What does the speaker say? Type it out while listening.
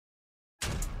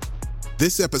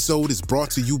This episode is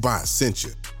brought to you by Essentia.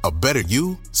 A better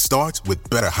you starts with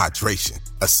better hydration.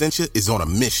 Essentia is on a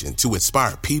mission to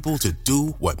inspire people to do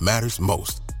what matters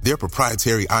most. Their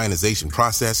proprietary ionization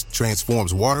process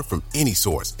transforms water from any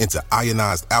source into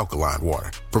ionized alkaline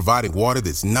water, providing water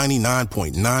that's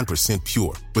 99.9%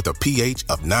 pure with a pH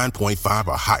of 9.5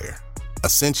 or higher.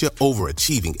 Essentia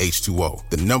overachieving H2O,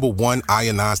 the #1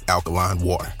 ionized alkaline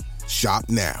water. Shop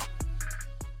now.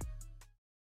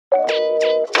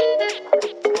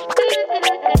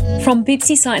 From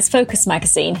BBC Science Focus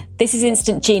magazine, this is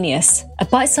Instant Genius, a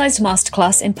bite-sized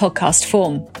masterclass in podcast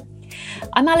form.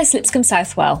 I'm Alice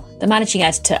Lipscomb-Southwell, the managing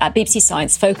editor at BBC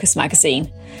Science Focus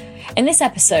magazine. In this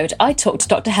episode, I talked to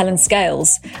Dr Helen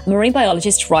Scales, a marine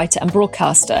biologist, writer and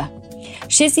broadcaster.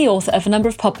 She's the author of a number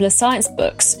of popular science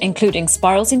books, including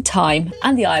Spirals in Time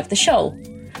and The Eye of the Shoal.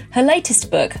 Her latest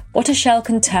book, What a Shell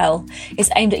Can Tell, is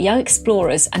aimed at young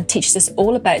explorers and teaches us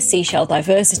all about seashell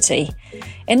diversity.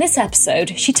 In this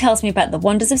episode, she tells me about the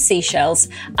wonders of seashells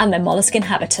and their mollusk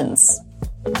inhabitants.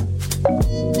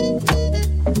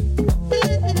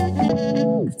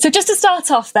 So just to start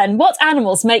off then, what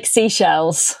animals make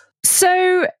seashells?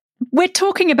 So we're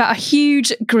talking about a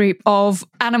huge group of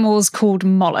animals called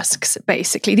mollusks,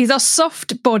 basically. These are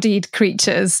soft-bodied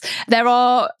creatures. There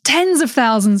are tens of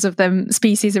thousands of them,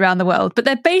 species around the world, but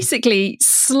they're basically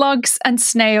slugs and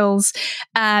snails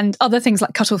and other things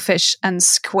like cuttlefish and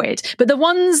squid. But the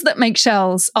ones that make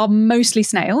shells are mostly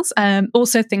snails,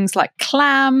 also things like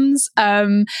clams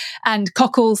and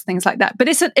cockles, things like that. But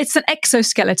it's an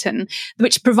exoskeleton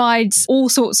which provides all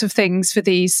sorts of things for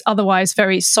these otherwise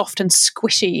very soft and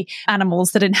squishy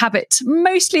animals that inhabit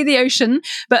mostly the ocean,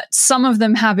 but some of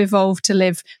them have evolved to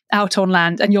live out on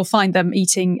land, and you'll find them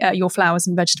eating your flowers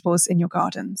and vegetables in your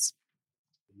gardens.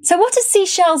 So what are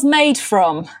seashells made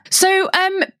from? So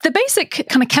the basic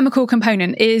kind of chemical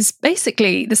component is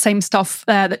basically the same stuff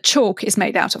that chalk is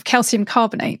made out of, calcium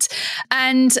carbonate.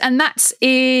 And that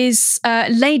is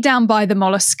laid down by the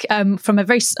mollusk from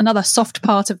another soft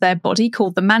part of their body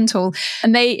called the mantle.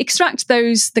 And they extract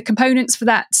the components for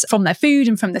that from their food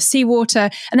and from the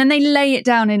seawater, and then they lay it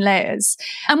down in layers.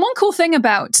 And one cool thing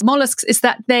about mollusks is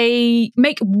that they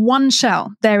make one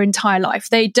shell their entire life.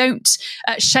 They don't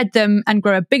shed them and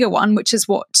grow a bigger one, which is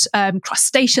what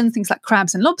crustaceans, things like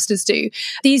crabs and lobsters do.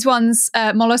 These ones,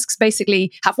 mollusks,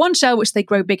 basically have one shell which they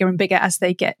grow bigger and bigger as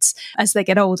they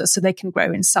get older, so they can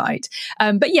grow inside.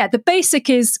 But yeah, the basic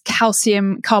is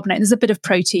calcium carbonate. There's a bit of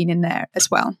protein in there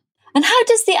as well. And how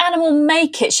does the animal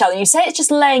make its shell? And you say it's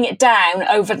just laying it down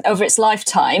over its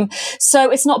lifetime, so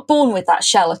it's not born with that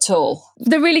shell at all.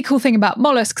 The really cool thing about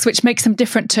mollusks, which makes them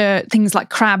different to things like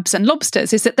crabs and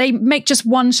lobsters, is that they make just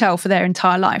one shell for their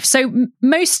entire life. So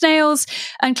most snails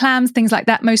and clams, things like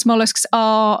that, most mollusks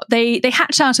they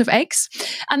hatch out of eggs,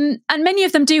 and many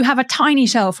of them do have a tiny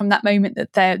shell from that moment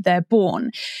that they're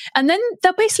born, and then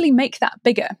they'll basically make that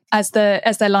bigger as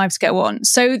their lives go on.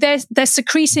 So they're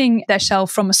secreting their shell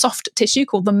from a soft tissue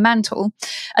called the mantle,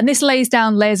 and this lays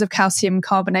down layers of calcium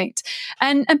carbonate,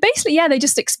 and basically they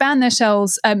just expand their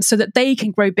shells so that they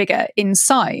can grow bigger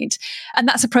inside, and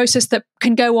that's a process that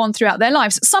can go on throughout their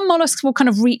lives. Some mollusks will kind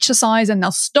of reach a size and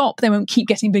they'll stop. They won't keep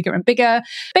getting bigger and bigger.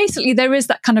 Basically there is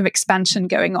that kind of expansion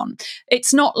going on.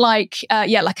 It's not like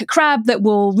like a crab that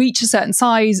will reach a certain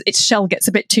size, its shell gets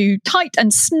a bit too tight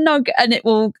and snug, and it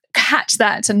will catch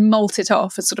that and molt it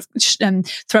off and sort of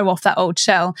throw off that old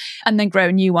shell and then grow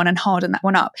a new one and harden that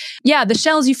one up. Yeah, the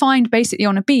shells you find basically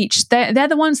on a beach, they're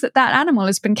the ones that animal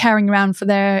has been carrying around for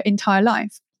their entire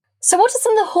life. So what are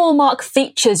some of the hallmark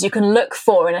features you can look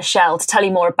for in a shell to tell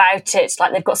you more about it?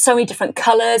 Like they've got so many different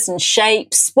colours and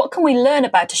shapes. What can we learn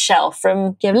about a shell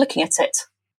from looking at it?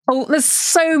 Oh, there's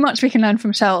so much we can learn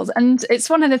from shells. And it's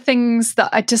one of the things that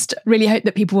I just really hope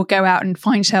that people will go out and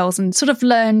find shells and sort of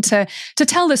learn to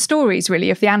tell the stories,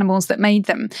 really, of the animals that made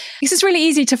them. Because it's really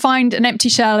easy to find an empty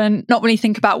shell and not really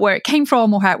think about where it came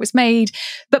from or how it was made.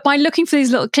 But by looking for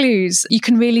these little clues, you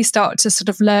can really start to sort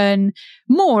of learn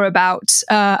more about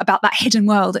that hidden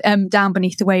world down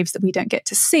beneath the waves that we don't get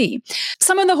to see.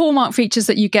 Some of the hallmark features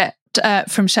that you get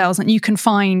from shells and you can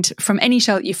find from any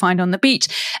shell that you find on the beach,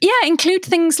 include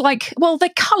things like, the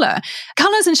colour.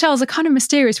 Colours in shells are kind of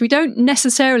mysterious. We don't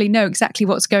necessarily know exactly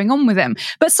what's going on with them,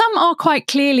 but some are quite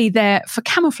clearly there for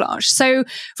camouflage. So,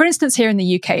 for instance, here in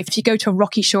the UK, if you go to a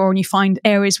rocky shore and you find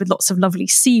areas with lots of lovely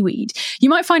seaweed, you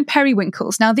might find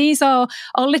periwinkles. Now, these are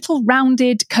little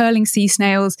rounded, curling sea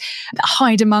snails that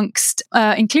hide amongst,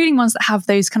 including ones that have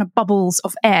those kind of bubbles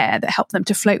of air that help them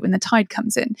to float when the tide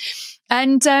comes in.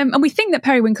 And we think that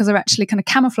periwinkles are actually kind of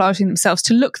camouflaging themselves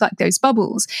to look like those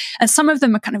bubbles. And some of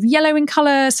them are kind of yellow in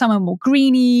colour, some are more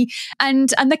greeny,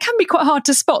 and they can be quite hard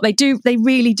to spot. They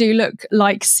really do look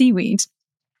like seaweed,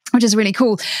 which is really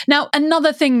cool. Now,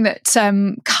 another thing that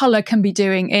colour can be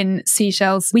doing in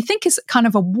seashells, we think is kind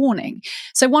of a warning.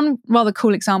 So one rather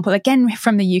cool example, again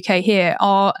from the UK here,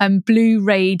 are blue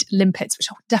rayed limpets,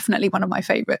 which are definitely one of my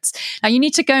favourites. Now, you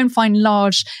need to go and find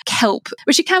large kelp,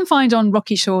 which you can find on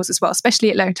rocky shores as well, especially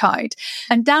at low tide.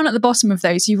 And down at the bottom of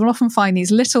those, you will often find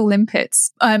these little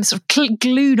limpets sort of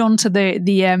glued onto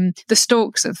the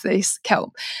stalks of this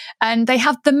kelp. And they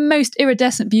have the most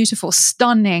iridescent, beautiful,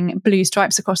 stunning blue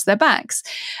stripes across their backs.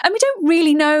 And we don't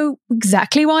really know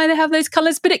exactly why they have those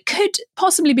colours, but it could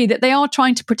possibly be that they are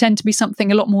trying to pretend to be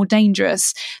something a lot more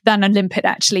dangerous than a limpet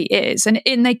actually is. And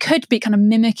they could be kind of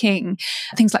mimicking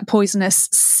things like poisonous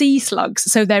sea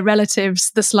slugs. So their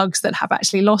relatives, the slugs that have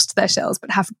actually lost their shells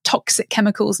but have toxic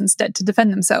chemicals instead to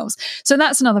defend themselves. So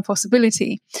that's another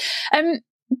possibility.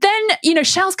 Then,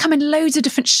 shells come in loads of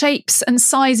different shapes and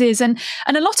sizes, and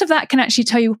a lot of that can actually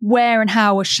tell you where and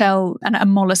how a shell and a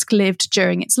mollusk lived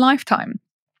during its lifetime.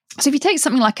 So if you take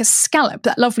something like a scallop,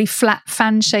 that lovely flat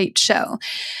fan-shaped shell,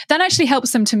 that actually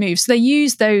helps them to move. So they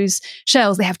use those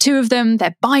shells. They have two of them.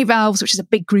 They're bivalves, which is a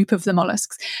big group of the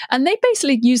mollusks. And they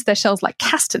basically use their shells like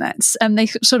castanets. And they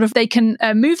can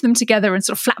move them together and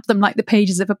sort of flap them like the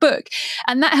pages of a book.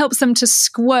 And that helps them to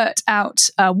squirt out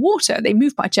water. They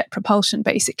move by jet propulsion,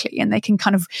 basically. And they can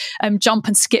kind of jump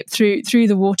and skip through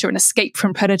the water and escape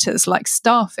from predators like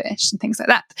starfish and things like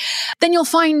that. Then you'll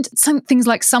find some things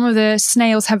like some of the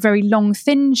snails have very long,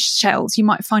 thin shells. You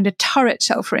might find a turret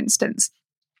shell, for instance.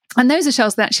 And those are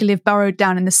shells that actually live burrowed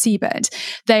down in the seabed.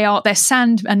 They're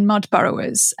sand and mud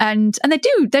burrowers. And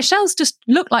their shells just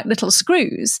look like little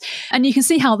screws. And you can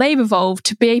see how they've evolved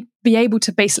to be able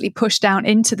to basically push down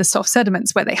into the soft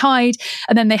sediments where they hide.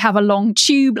 And then they have a long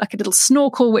tube, like a little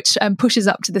snorkel, which pushes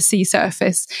up to the sea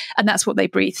surface. And that's what they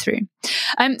breathe through.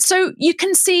 So you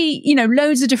can see,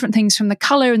 loads of different things from the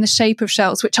colour and the shape of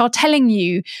shells, which are telling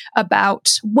you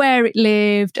about where it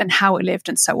lived and how it lived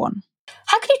and so on.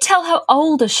 How can you tell how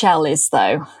old a shell is,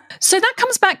 though? So that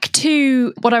comes back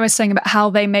to what I was saying about how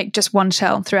they make just one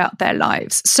shell throughout their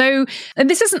lives. So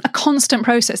this isn't a constant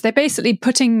process. They're basically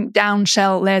putting down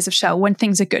layers of shell when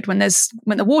things are good, when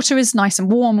the water is nice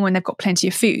and warm, and when they've got plenty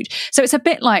of food. So it's a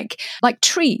bit like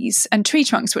trees and tree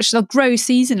trunks, which they'll grow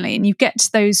seasonally, and you get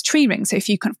those tree rings. So if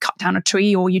you kind of cut down a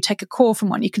tree or you take a core from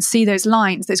one, you can see those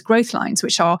lines, those growth lines,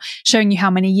 which are showing you how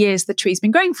many years the tree's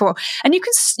been growing for. And you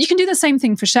can do the same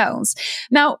thing for shells.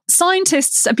 Now,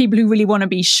 scientists and people who really want to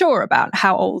be sure about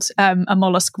how old a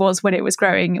mollusk was when it was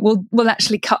growing will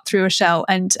actually cut through a shell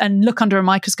and look under a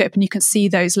microscope, and you can see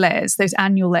those layers, those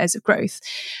annual layers of growth.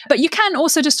 But you can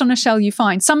also, just on a shell, you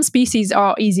find some species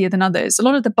are easier than others. A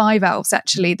lot of the bivalves,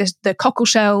 actually, the cockle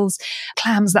shells,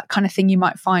 clams, that kind of thing you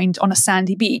might find on a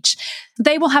sandy beach,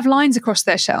 they will have lines across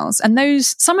their shells, and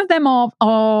some of them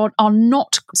are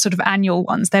not sort of annual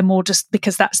ones. They're more just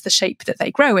because that's the shape that they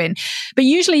grow in. But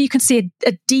usually you can see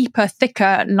a deeper,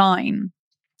 thicker line.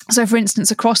 So, for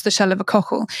instance, across the shell of a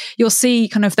cockle, you'll see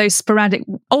kind of those sporadic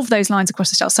of those lines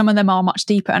across the shell. Some of them are much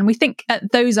deeper, and we think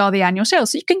those are the annual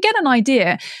shells. So you can get an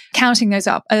idea, counting those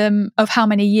up, of how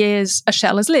many years a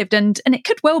shell has lived. And it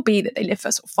could well be that they live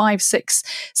for sort of 5, 6,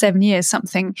 7 years,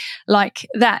 something like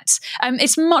that.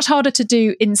 It's much harder to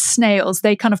do in snails.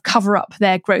 They kind of cover up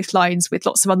their growth lines with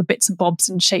lots of other bits and bobs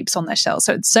and shapes on their shells.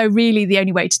 So really, the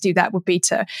only way to do that would be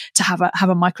to have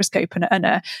a microscope and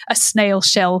a snail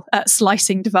shell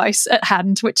slicing device at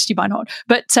hand, which you might not,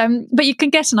 but you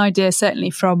can get an idea certainly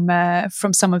from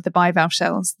some of the bivalve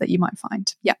shells that you might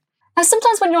find. Yeah. Now,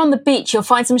 sometimes when you're on the beach, you'll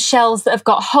find some shells that have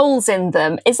got holes in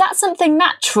them. Is that something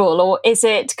natural, or is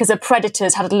it because a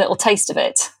predator's had a little taste of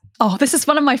it? Oh, this is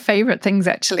one of my favourite things,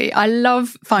 actually. I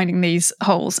love finding these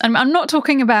holes. And I'm not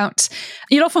talking about,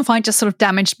 you'll often find just sort of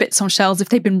damaged bits on shells if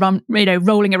they've been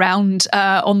rolling around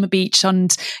on the beach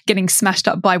and getting smashed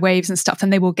up by waves and stuff,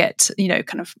 and they will get,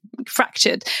 kind of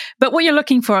fractured. But what you're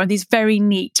looking for are these very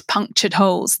neat punctured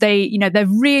holes. They're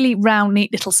really round,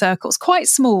 neat little circles, quite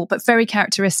small, but very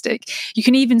characteristic. You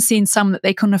can even see in some that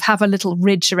they kind of have a little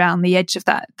ridge around the edge of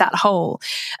that hole.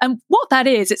 And what that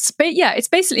is, it's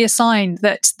basically a sign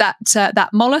that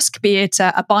mollusk, be it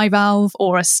a bivalve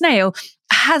or a snail,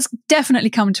 has definitely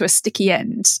come to a sticky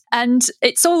end. And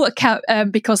it's all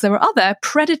because there are other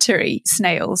predatory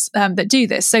snails that do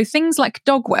this. So things like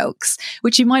dog whelks,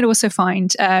 which you might also find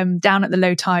down at the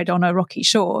low tide on a rocky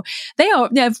shore,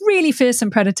 they're really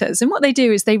fearsome predators. And what they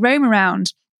do is they roam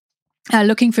around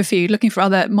looking for food, looking for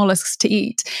other mollusks to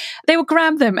eat, they will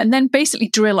grab them and then basically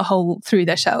drill a hole through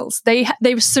their shells. They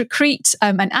secrete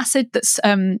an acid that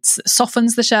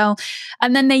softens the shell,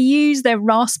 and then they use their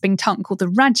rasping tongue called the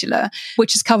radula,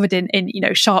 which is covered in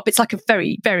sharp. It's like a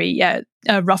very, very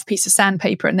rough piece of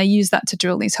sandpaper, and they use that to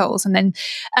drill these holes. And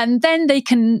then they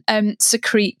can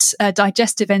secrete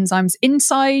digestive enzymes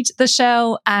inside the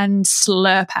shell and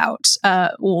slurp out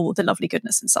all the lovely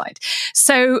goodness inside.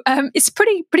 So it's a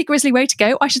pretty grisly way to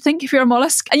go, I should think, if you're a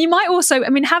mollusk. And you might also,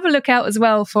 have a look out as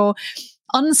well for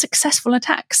unsuccessful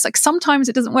attacks. Like sometimes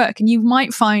it doesn't work, and you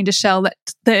might find a shell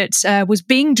that was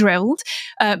being drilled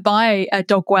by a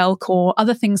dog whelk, or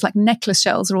other things like necklace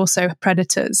shells are also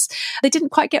predators. They didn't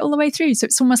quite get all the way through, so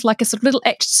it's almost like a sort of little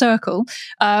etched circle,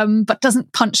 but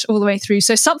doesn't punch all the way through.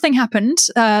 So something happened.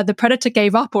 The predator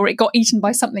gave up, or it got eaten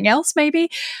by something else, maybe,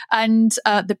 and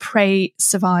the prey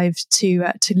survived to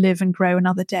live and grow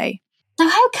another day. Now,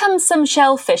 how come some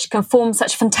shellfish can form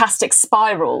such fantastic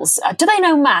spirals? Do they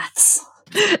know maths?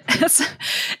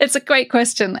 It's a great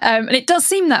question. And it does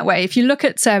seem that way. If you look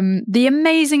at the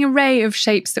amazing array of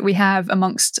shapes that we have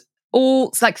amongst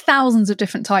all, like thousands of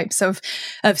different types of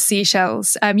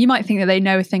seashells, you might think that they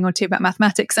know a thing or two about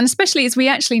mathematics. And especially as we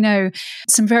actually know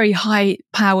some very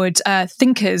high-powered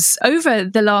thinkers over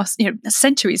the last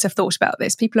centuries have thought about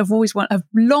this. People have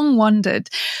long wondered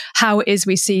how it is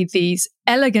we see these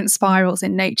elegant spirals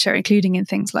in nature, including in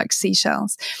things like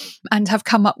seashells, and have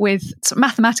come up with sort of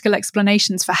mathematical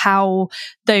explanations for how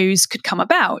those could come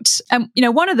about.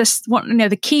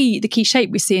 The key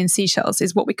shape we see in seashells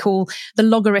is what we call the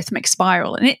logarithmic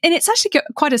spiral, and it's actually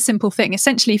quite a simple thing.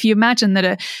 Essentially, if you imagine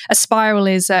that a spiral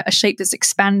is a shape that's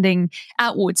expanding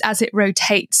outwards as it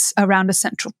rotates around a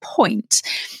central point,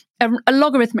 a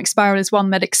logarithmic spiral is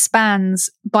one that expands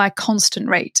by a constant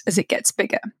rate as it gets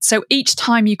bigger. So each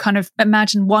time you kind of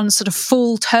imagine one sort of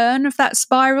full turn of that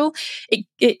spiral, it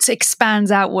expands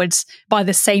outwards by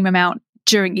the same amount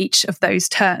during each of those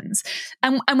turns.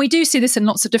 And we do see this in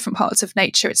lots of different parts of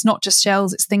nature. It's not just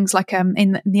shells, it's things like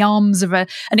in the arms of an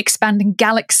expanding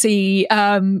galaxy.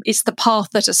 It's the path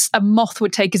that a moth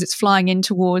would take as it's flying in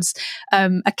towards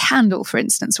a candle, for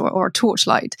instance, or a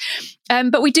torchlight.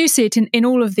 But we do see it in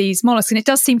all of these mollusks, and it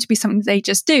does seem to be something they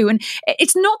just do. And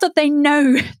it's not that they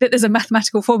know that there's a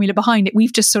mathematical formula behind it.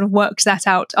 We've just sort of worked that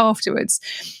out afterwards.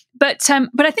 But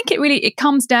I think it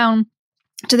comes down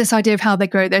to this idea of how they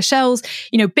grow their shells.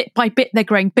 Bit by bit, they're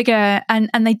growing bigger,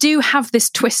 and they do have this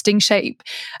twisting shape.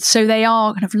 So they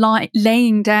are kind of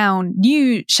laying down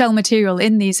new shell material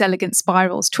in these elegant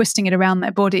spirals, twisting it around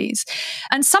their bodies.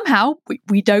 And somehow,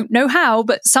 we don't know how,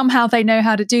 but somehow they know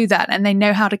how to do that, and they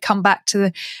know how to come back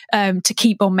to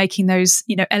keep on making those,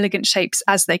 elegant shapes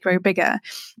as they grow bigger.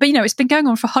 But, it's been going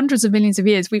on for hundreds of millions of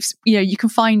years. You can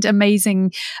find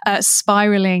amazing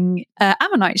spiraling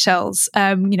ammonite shells,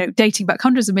 dating back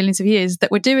hundreds of millions of years that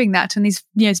were doing that, and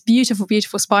these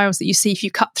beautiful spirals that you see if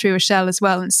you cut through a shell as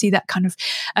well, and see that kind of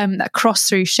that cross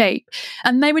through shape,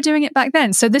 and they were doing it back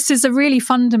then. So this is a really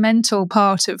fundamental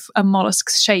part of a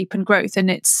mollusk's shape and growth, and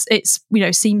it's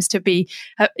seems to be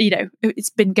it's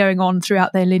been going on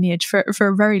throughout their lineage for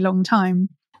a very long time.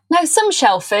 Now, some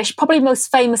shellfish, probably most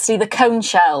famously the cone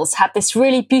shells, have this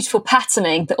really beautiful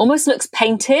patterning that almost looks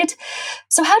painted.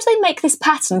 So how do they make this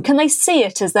pattern? Can they see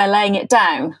it as they're laying it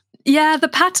down? Yeah, the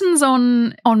patterns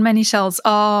on many shells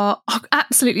are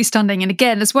absolutely stunning. And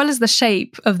again, as well as the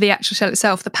shape of the actual shell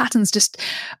itself, the patterns just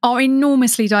are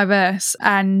enormously diverse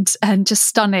and just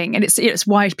stunning. And it's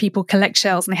why people collect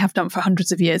shells, and they have done for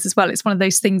hundreds of years as well. It's one of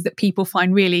those things that people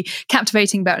find really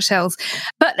captivating about shells.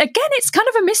 But again, it's kind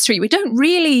of a mystery. We don't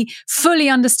really fully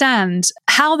understand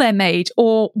how they're made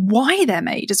or why they're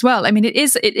made as well. I mean, it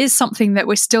is something that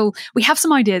we have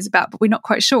some ideas about, but we're not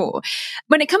quite sure.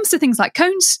 When it comes to things like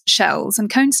cone shells and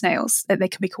cone snails, they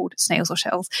can be called snails or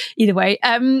shells, either way.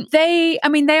 They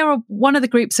are one of the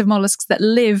groups of mollusks that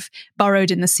live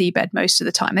burrowed in the seabed most of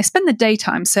the time. They spend the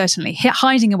daytime certainly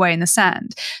hiding away in the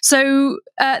sand. So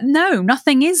no,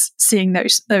 nothing is seeing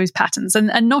those patterns,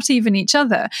 and not even each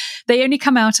other. They only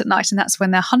come out at night, and that's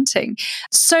when they're hunting.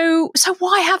 So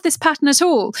why have this pattern at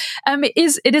all?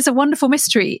 It is a wonderful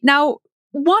mystery. Now,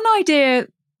 one idea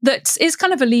that is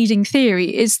kind of a leading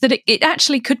theory is that it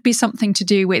actually could be something to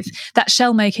do with that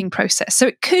shell making process. So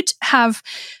it could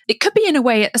be in a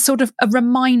way a sort of a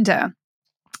reminder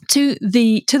to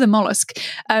the mollusk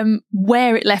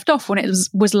where it left off when it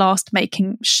was last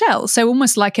making shell. So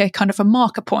almost like a kind of a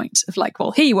marker point of like,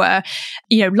 well, here you were,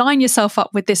 line yourself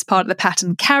up with this part of the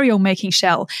pattern, carry on making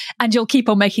shell, and you'll keep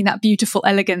on making that beautiful,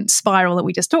 elegant spiral that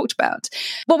we just talked about.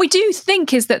 What we do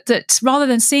think is that rather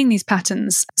than seeing these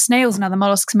patterns, snails and other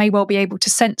mollusks may well be able to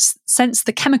sense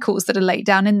the chemicals that are laid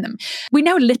down in them. We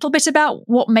know a little bit about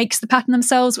what makes the pattern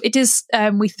themselves. It is,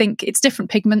 we think it's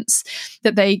different pigments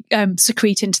that they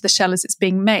secrete into the shell as it's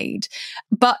being made,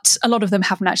 but a lot of them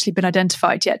haven't actually been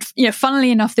identified yet.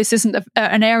 Funnily enough, this isn't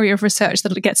an area of research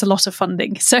that gets a lot of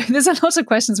funding, so there's a lot of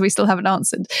questions we still haven't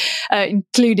answered,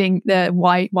 including the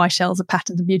why shells are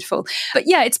patterned and beautiful. But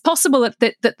yeah, it's possible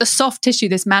that the soft tissue,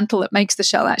 this mantle that makes the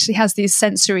shell, actually has these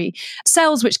sensory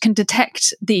cells which can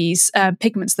detect these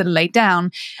pigments that are laid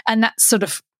down, and that's sort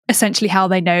of essentially how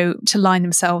they know to line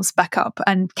themselves back up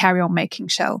and carry on making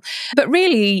shell. But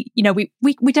really,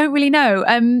 we don't really know.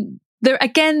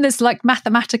 There's like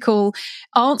mathematical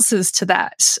answers to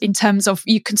that in terms of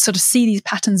you can sort of see these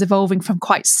patterns evolving from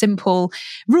quite simple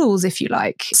rules, if you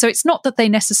like. So it's not that they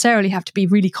necessarily have to be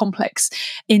really complex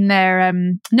in their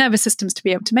nervous systems to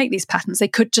be able to make these patterns. They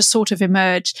could just sort of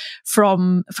emerge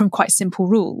from quite simple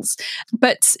rules.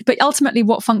 But ultimately,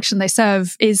 what function they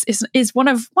serve is one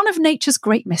of nature's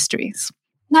great mysteries.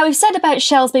 Now, we've said about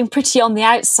shells being pretty on the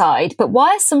outside, but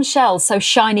why are some shells so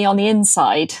shiny on the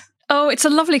inside? Oh, it's a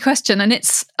lovely question. And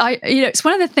it's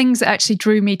one of the things that actually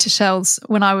drew me to shells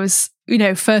when I was,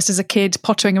 first as a kid,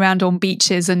 pottering around on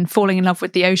beaches and falling in love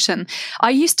with the ocean.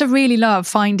 I used to really love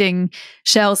finding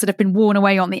shells that have been worn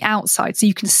away on the outside. So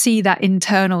you can see that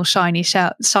internal shiny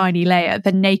layer,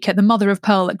 the nacre, the mother of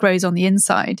pearl that grows on the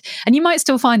inside. And you might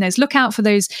still find those. Look out for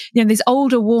those, these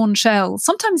older worn shells,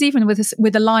 sometimes even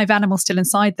with a live animal still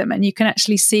inside them. And you can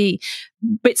actually see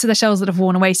bits of the shells that have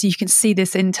worn away, so you can see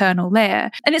this internal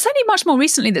layer. And it's only much more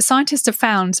recently that scientists have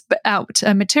found out,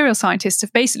 material scientists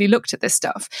have basically looked at this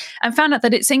stuff and found out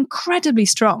that it's incredibly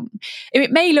strong.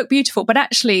 It may look beautiful, but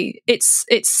actually its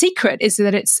secret is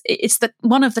that it's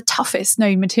one of the toughest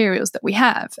known materials that we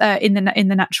have in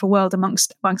the natural world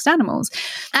amongst animals.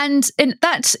 And in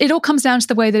that, it all comes down to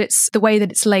the way that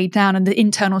it's laid down and the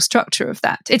internal structure of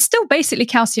that. It's still basically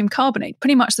calcium carbonate,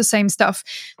 pretty much the same stuff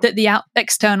that the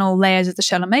external layers of the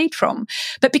shell are made from.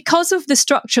 But because of the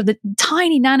structure, the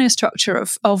tiny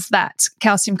nanostructure of that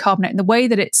calcium carbonate and the way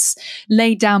that it's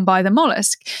laid down by the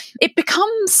mollusk, it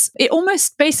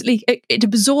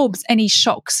absorbs any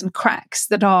shocks and cracks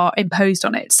that are imposed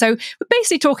on it. So we're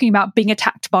basically talking about being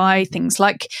attacked by things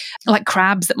like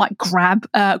crabs that might grab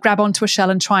onto a shell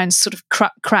and try and sort of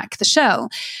crack the shell.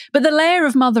 But the layer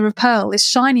of mother of pearl, this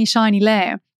shiny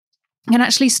layer, can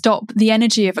actually stop the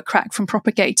energy of a crack from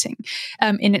propagating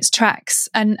in its tracks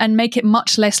and make it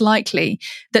much less likely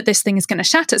that this thing is going to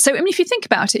shatter. So, if you think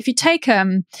about it, if you take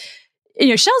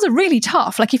shells are really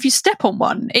tough. Like if you step on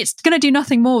one, it's going to do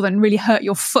nothing more than really hurt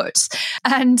your foot.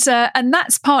 And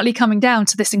that's partly coming down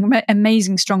to this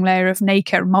amazing strong layer of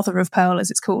nacre, mother of pearl, as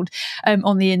it's called,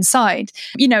 on the inside.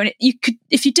 And you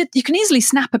can easily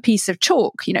snap a piece of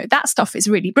chalk. That stuff is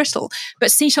really brittle,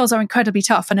 but seashells are incredibly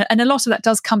tough. And a lot of that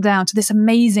does come down to this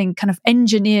amazing kind of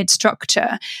engineered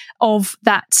structure of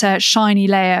that shiny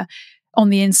layer on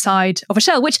the inside of a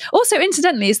shell, which also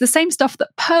incidentally is the same stuff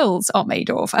that pearls are made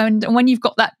of. And when you've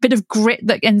got that bit of grit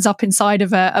that ends up inside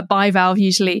of a bivalve,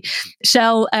 usually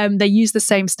shell, they use the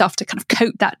same stuff to kind of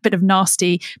coat that bit of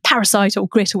nasty parasite or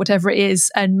grit or whatever it is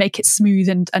and make it smooth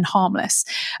and harmless.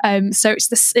 So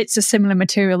it's a similar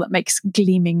material that makes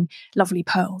gleaming, lovely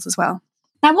pearls as well.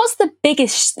 Now, what's the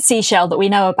biggest seashell that we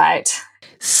know about?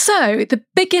 So the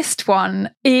biggest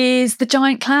one is the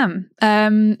giant clam.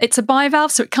 It's a bivalve,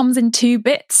 so it comes in two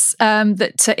bits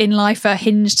that in life are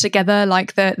hinged together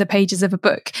like the pages of a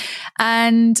book.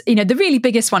 And the really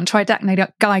biggest one,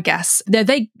 Tridacnida gigas,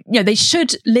 they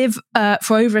should live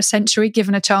for over a century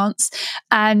given a chance,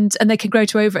 and they can grow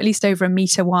to at least over a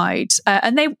meter wide.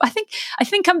 And I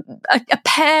think a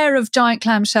pair of giant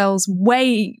clam shells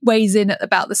weighs in at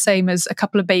about the same as a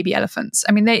couple of baby elephants.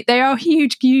 I mean, they are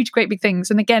huge, great big things.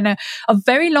 And again, are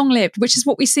very long-lived, which is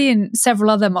what we see in several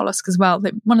other mollusks as well.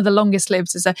 One of the longest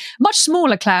lives is a much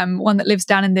smaller clam, one that lives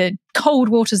down in the cold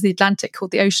waters of the Atlantic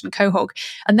called the ocean quahog.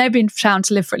 And they've been found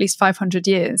to live for at least 500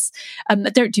 years. They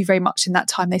don't do very much in that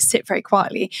time. They sit very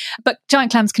quietly. But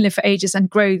giant clams can live for ages and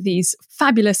grow these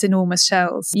fabulous, enormous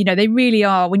shells. They really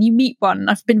are. When you meet one,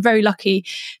 I've been very lucky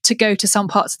to go to some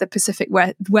parts of the Pacific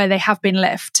where they have been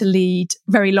left to lead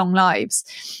very long lives.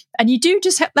 And you do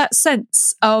just have that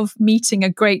sense of meeting a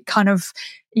great kind of,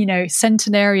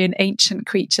 centenarian ancient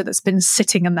creature that's been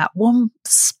sitting in that one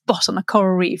spot on a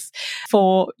coral reef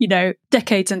for,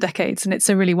 decades and decades. And it's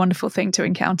a really wonderful thing to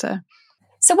encounter.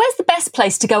 So where's the best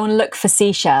place to go and look for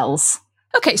seashells?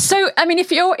 Okay, so if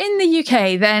you're in the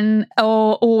UK, then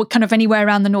or kind of anywhere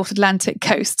around the North Atlantic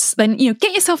coasts, then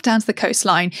get yourself down to the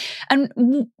coastline, and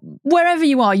wherever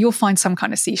you are, you'll find some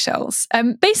kind of seashells.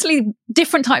 Basically,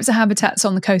 different types of habitats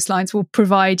on the coastlines will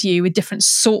provide you with different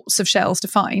sorts of shells to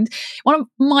find. One of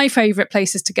my favourite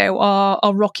places to go are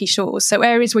rocky shores, so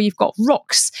areas where you've got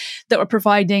rocks that are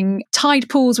providing tide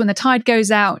pools when the tide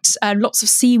goes out, lots of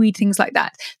seaweed, things like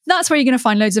that. That's where you're going to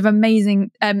find loads of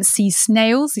amazing sea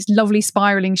snails, these lovely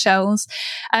spiraling shells,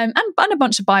 and a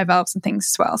bunch of bivalves and things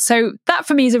as well. So that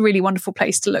for me is a really wonderful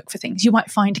place to look for things. You might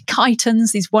find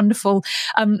chitons, these wonderful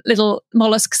little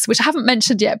mollusks, which I haven't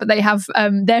mentioned yet, but they have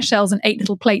their shells and 8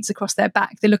 little plates across their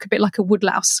back. They look a bit like a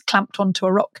woodlouse clamped onto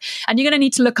a rock. And you're going to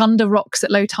need to look under rocks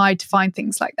at low tide to find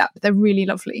things like that, but they're really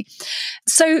lovely.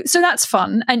 So that's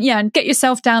fun. And and get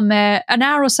yourself down there an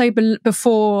hour or so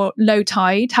before low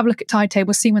tide. Have a look at tide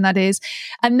tables, see when that is.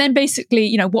 And then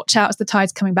basically, watch out as the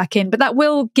tide's coming back in. But that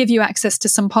will give you access to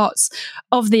some parts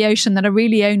of the ocean that are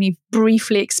really only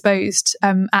briefly exposed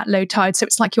at low tide. So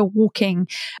it's like you're walking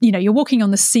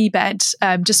on the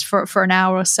seabed just for an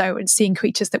hour or so and seeing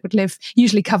creatures that would live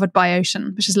usually covered by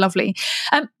ocean, which is lovely.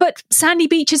 But sandy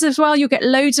beaches as well, you'll get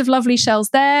loads of lovely shells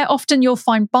there. Often you'll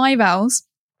find bivalves,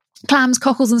 clams,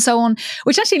 cockles, and so on,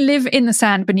 which actually live in the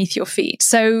sand beneath your feet.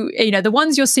 So, the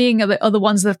ones you're seeing are the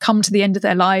ones that have come to the end of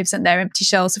their lives and their empty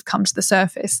shells have come to the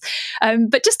surface.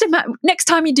 But just next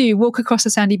time you do walk across a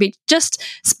sandy beach, just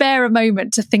spare a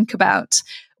moment to think about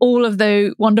all of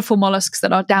the wonderful mollusks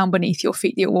that are down beneath your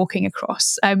feet that you're walking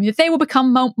across. They will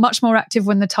become much more active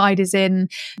when the tide is in.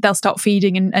 They'll start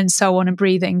feeding and so on and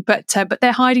breathing, but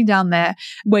they're hiding down there,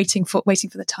 waiting for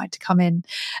the tide to come in.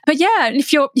 But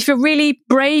if you're really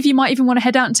brave, you might even want to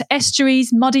head out into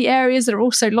estuaries, muddy areas. There are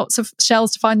also lots of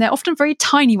shells to find there, often very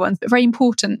tiny ones, but very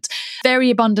important, very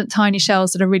abundant tiny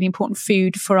shells that are really important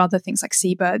food for other things like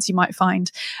seabirds you might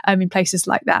find in places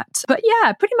like that. But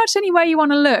pretty much anywhere you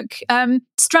want to look.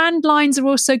 Strand lines are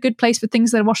also a good place for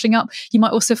things that are washing up. You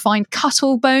might also find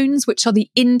cuttle bones, which are the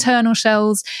internal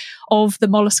shells of the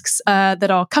mollusks that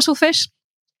are cuttlefish.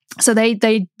 So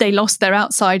they lost their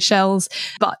outside shells,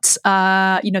 but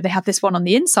they have this one on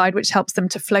the inside which helps them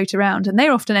to float around, and they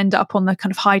often end up on the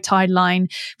kind of high tide line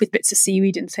with bits of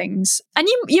seaweed and things. And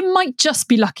you might just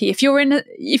be lucky if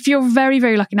you're very,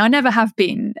 very lucky. Now, I never have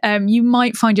been. You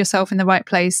might find yourself in the right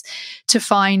place to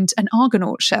find an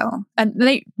Argonaut shell, and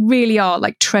they really are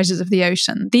like treasures of the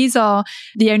ocean. These are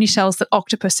the only shells that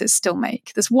octopuses still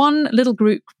make. There's one little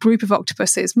group of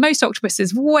octopuses. Most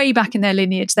octopuses, way back in their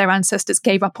lineage, their ancestors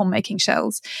gave up on making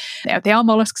shells. They are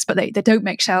mollusks, but they don't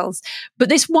make shells. But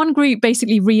this one group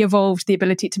basically re-evolved the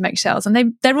ability to make shells,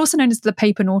 and they're also known as the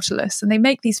paper nautilus, and they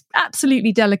make these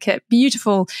absolutely delicate,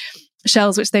 beautiful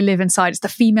shells which they live inside. It's the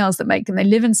females that make them. They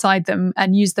live inside them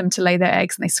and use them to lay their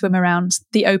eggs, and they swim around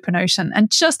the open ocean, and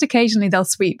just occasionally they'll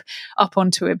sweep up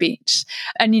onto a beach.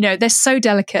 And they're so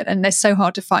delicate and they're so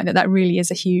hard to find that really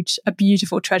is a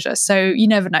beautiful treasure. So you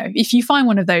never know. If you find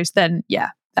one of those, then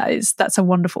that's a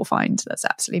wonderful find. That's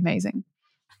absolutely amazing.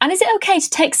 And is it okay to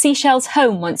take seashells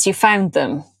home once you've found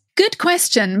them? Good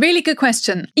question. Really good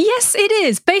question. Yes, it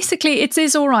is. Basically, it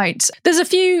is all right. There's a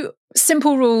few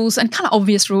simple rules and kind of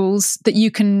obvious rules that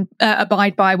you can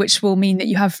abide by, which will mean that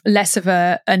you have less of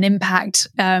an impact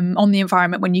on the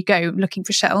environment when you go looking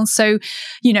for shells. So,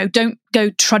 don't go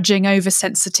trudging over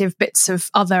sensitive bits of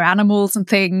other animals and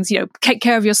things. Take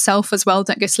care of yourself as well.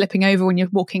 Don't go slipping over when you're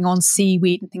walking on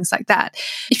seaweed and things like that.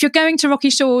 If you're going to rocky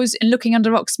shores and looking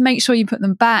under rocks, make sure you put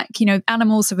them back.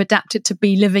 Animals have adapted to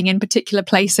be living in particular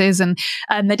places, and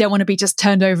they don't want to be just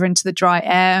turned over into the dry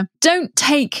air. Don't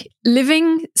take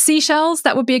living seashells.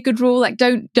 That would be a good rule. Like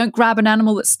don't grab an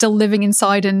animal that's still living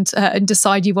inside and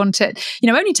decide you want it.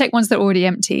 Only take ones that are already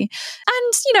empty.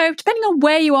 And depending on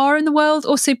where you are in the world,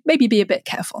 also maybe be a bit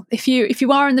careful. If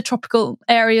you are in the tropical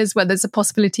areas where there's a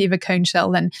possibility of a cone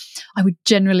shell, then I would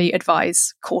generally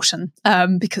advise caution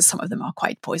because some of them are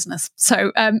quite poisonous.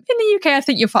 So in the UK, I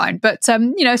think you're fine, but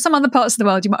some other parts of the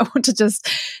world, you might want to just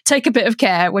take a bit of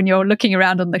care when you're looking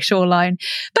around on the shoreline.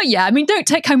 But don't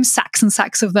take home sacks and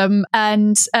sacks of them.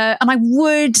 And I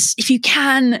would, if you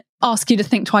can, ask you to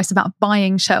think twice about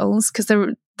buying shells, because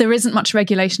there isn't much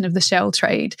regulation of the shell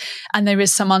trade, and there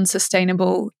is some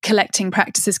unsustainable collecting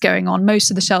practices going on. Most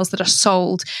of the shells that are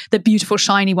sold, the beautiful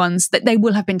shiny ones, that they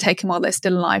will have been taken while they're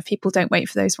still alive. People don't wait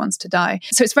for those ones to die.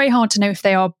 So it's very hard to know if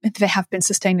they have been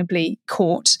sustainably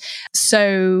caught.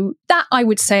 So that, I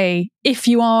would say, if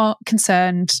you are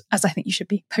concerned, as I think you should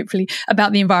be, hopefully,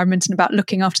 about the environment and about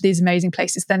looking after these amazing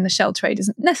places, then the shell trade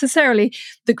isn't necessarily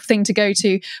the thing to go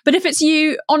to. But if it's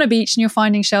you on a beach and you're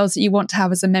finding shells that you want to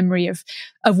have as a memory of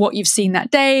what you've seen that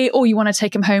day, or you want to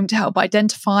take them home to help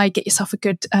identify, get yourself a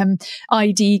good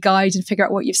ID guide and figure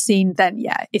out what you've seen, then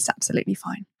yeah, it's absolutely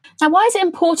fine. Now, why is it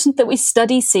important that we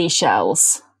study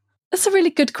seashells? That's a really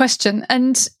good question.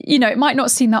 And, it might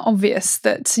not seem that obvious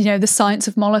that, the science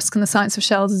of mollusks and the science of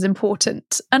shells is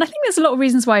important. And I think there's a lot of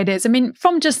reasons why it is. I mean,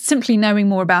 from just simply knowing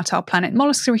more about our planet,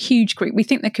 mollusks are a huge group. We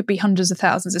think there could be hundreds of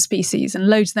thousands of species, and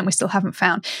loads of them we still haven't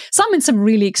found. Some in some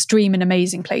really extreme and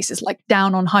amazing places, like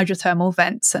down on hydrothermal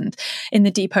vents and in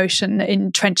the deep ocean,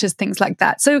 in trenches, things like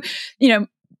that. So,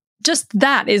 just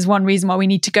that is one reason why we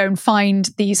need to go and find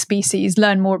these species,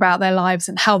 learn more about their lives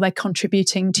and how they're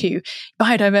contributing to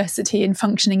biodiversity and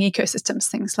functioning ecosystems,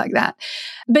 things like that.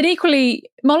 But equally,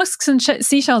 mollusks and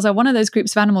seashells are one of those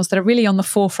groups of animals that are really on the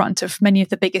forefront of many of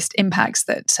the biggest impacts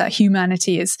that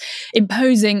humanity is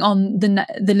imposing on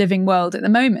the living world at the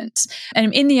moment.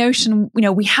 And in the ocean,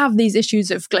 we have these issues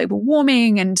of global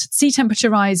warming and sea temperature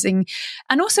rising,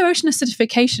 and also ocean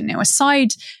acidification.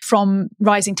 Aside from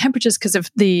rising temperatures because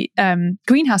of the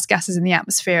greenhouse gases in the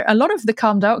atmosphere, a lot of the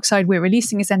carbon dioxide we're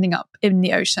releasing is ending up in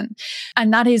the ocean,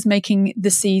 and that is making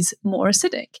the seas more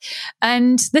acidic.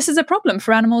 And this is a problem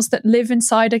for animals that live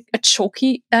inside a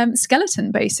chalky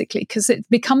skeleton, basically, because it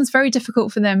becomes very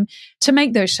difficult for them to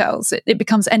make those shells. It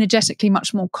becomes energetically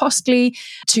much more costly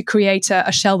to create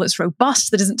a shell that's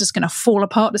robust, that isn't just going to fall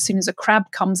apart as soon as a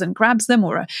crab comes and grabs them,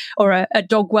 or a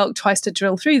dog whelk tries to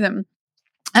drill through them.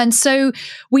 And so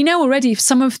we know already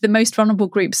some of the most vulnerable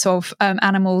groups of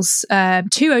animals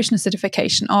to ocean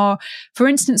acidification are, for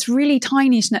instance, really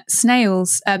tiny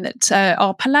snails that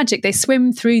are pelagic. They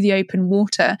swim through the open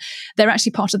water. They're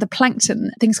actually part of the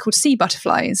plankton, things called sea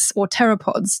butterflies or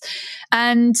pteropods.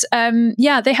 And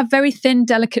they have very thin,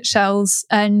 delicate shells.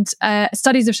 And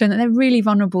studies have shown that they're really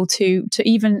vulnerable to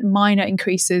even minor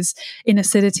increases in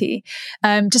acidity,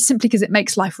 just simply because it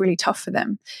makes life really tough for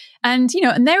them. And,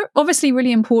 and they're obviously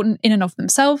really important in and of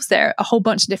themselves. They're a whole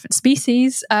bunch of different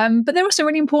species, but they're also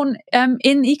really important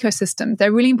in the ecosystem.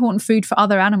 They're really important food for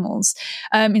other animals.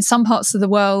 In some parts of the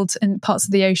world and parts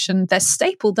of the ocean, they're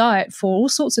staple diet for all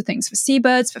sorts of things, for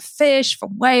seabirds, for fish, for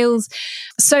whales.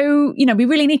 So, we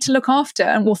really need to look after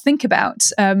and we'll think about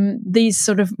these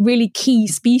sort of really key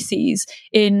species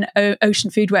in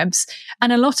ocean food webs.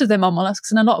 And a lot of them are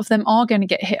mollusks, and a lot of them are going to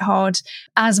get hit hard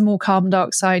as more carbon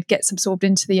dioxide gets absorbed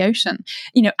into the ocean.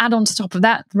 Add on to top of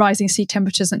that rising sea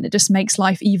temperatures, and it just makes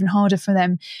life even harder for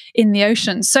them in the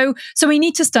ocean. So we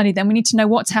need to study them. We need to know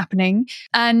what's happening,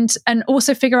 and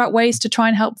also figure out ways to try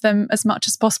and help them as much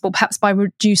as possible, perhaps by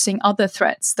reducing other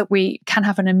threats that we can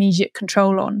have an immediate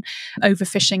control on: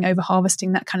 overfishing,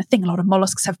 overharvesting, that kind of thing. A lot of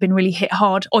mollusks have been really hit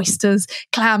hard. Oysters,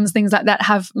 clams, things like that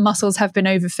mussels have been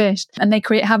overfished, and they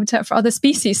create habitat for other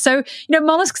species. So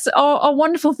mollusks are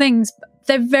wonderful things.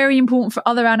 They're very important for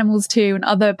other animals too, and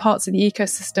other parts of the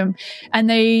ecosystem. And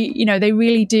they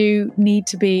really do need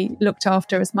to be looked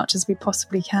after as much as we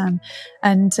possibly can.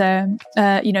 And,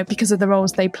 because of the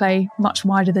roles they play much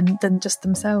wider than just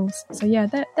themselves. So yeah,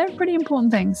 they're pretty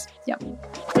important things. Yeah.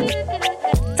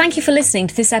 Thank you for listening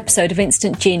to this episode of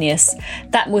Instant Genius.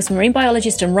 That was marine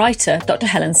biologist and writer, Dr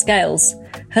Helen Scales.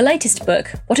 Her latest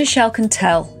book, What a Shell Can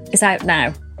Tell, is out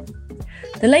now.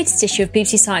 The latest issue of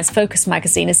BBC Science Focus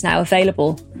magazine is now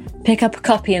available. Pick up a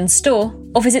copy in store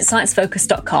or visit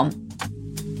sciencefocus.com.